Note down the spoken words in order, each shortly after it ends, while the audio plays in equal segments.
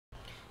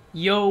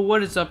Yo,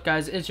 what is up,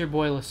 guys? It's your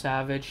boy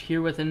LaSavage here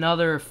with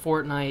another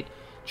Fortnite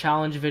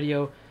challenge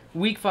video.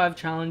 Week 5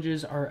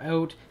 challenges are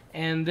out,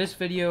 and this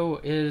video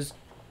is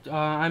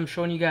I'm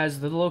showing you guys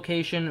the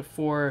location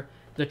for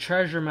the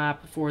treasure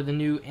map for the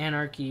new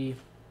Anarchy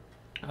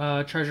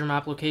treasure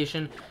map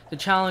location. The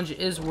challenge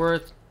is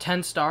worth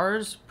 10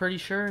 stars, pretty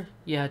sure.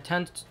 Yeah,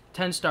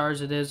 10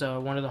 stars. It is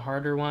one of the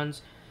harder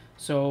ones.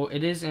 So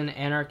it is in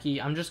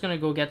Anarchy. I'm just going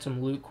to go get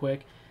some loot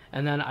quick,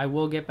 and then I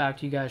will get back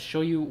to you guys,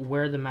 show you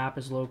where the map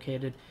is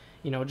located.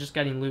 You know, just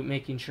getting loot,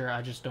 making sure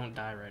I just don't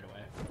die right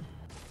away.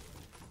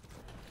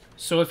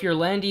 So if you're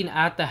landing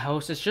at the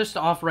house, it's just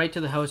off right to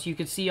the house. You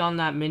can see on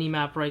that mini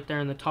map right there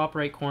in the top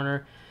right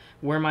corner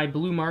where my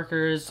blue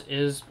marker is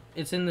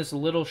it's in this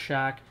little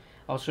shack.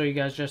 I'll show you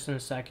guys just in a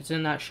sec. It's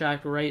in that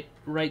shack right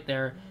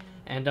there,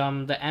 and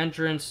the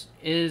entrance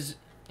is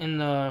in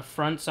the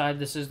front side.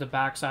 This is the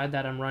back side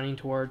that I'm running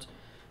towards.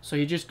 So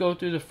you just go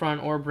through the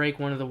front or break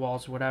one of the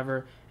walls,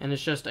 whatever, and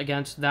it's just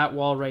against that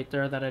wall right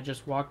there that I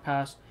just walked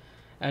past.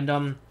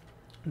 And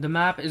the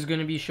map is going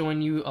to be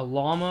showing you a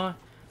llama,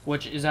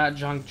 which is at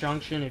Junk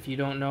Junction. If you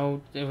don't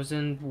know, it was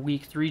in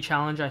week 3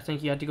 challenge. I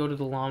think you had to go to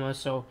the llama.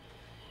 So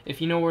if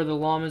you know where the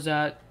llama's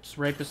at, it's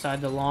right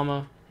beside the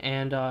llama,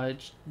 and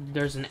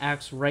there's an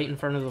X right in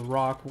front of the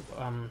rock,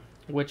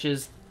 which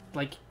is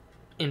like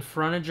in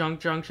front of Junk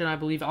Junction, I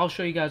believe. I'll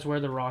show you guys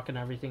where the rock and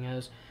everything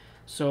is.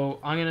 So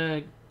I'm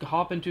gonna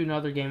hop into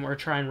another game or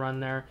try and run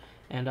there,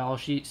 and I'll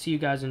see you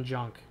guys in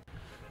Junk.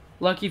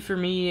 Lucky for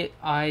me,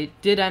 I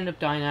did end up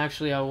dying.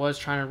 Actually, I was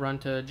trying to run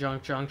to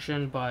Junk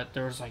Junction, but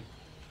there was like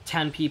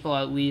 10 people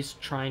at least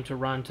trying to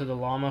run to the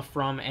llama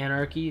from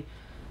Anarchy.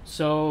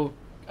 So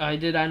I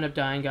did end up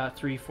dying, got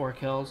 3-4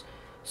 kills.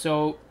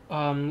 So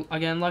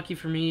again, lucky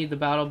for me, the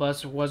battle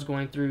bus was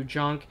going through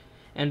Junk,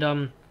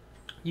 and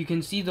you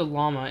can see the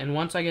llama, and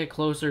once I get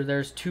closer,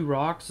 there's 2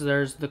 rocks.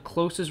 There's the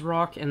closest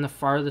rock and the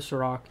farthest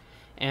rock,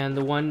 and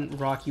the one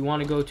rock you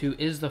want to go to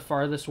is the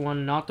farthest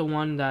one, not the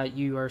one that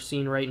you are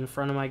seeing right in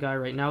front of my guy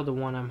right now, the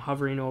one I'm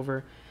hovering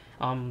over.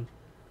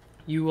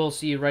 You will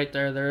see right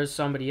there is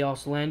somebody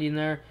else landing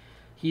there.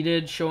 He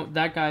did show,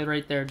 that guy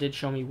right there did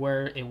show me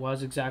where it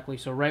was exactly.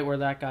 So right where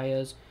that guy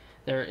is,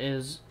 there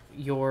is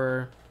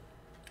your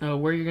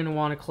where you're going to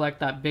want to collect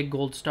that big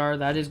gold star.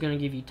 That is going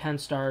to give you 10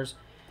 stars.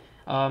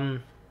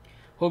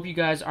 Hope you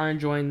guys are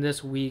enjoying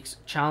this week's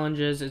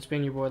challenges. It's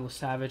been your boy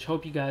LaSavage.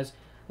 Hope you guys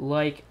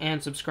like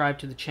and subscribe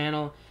to the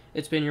channel.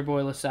 It's been your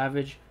boy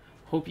LaSavage.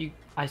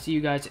 I see you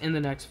guys in the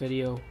next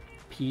video.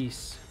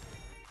 Peace.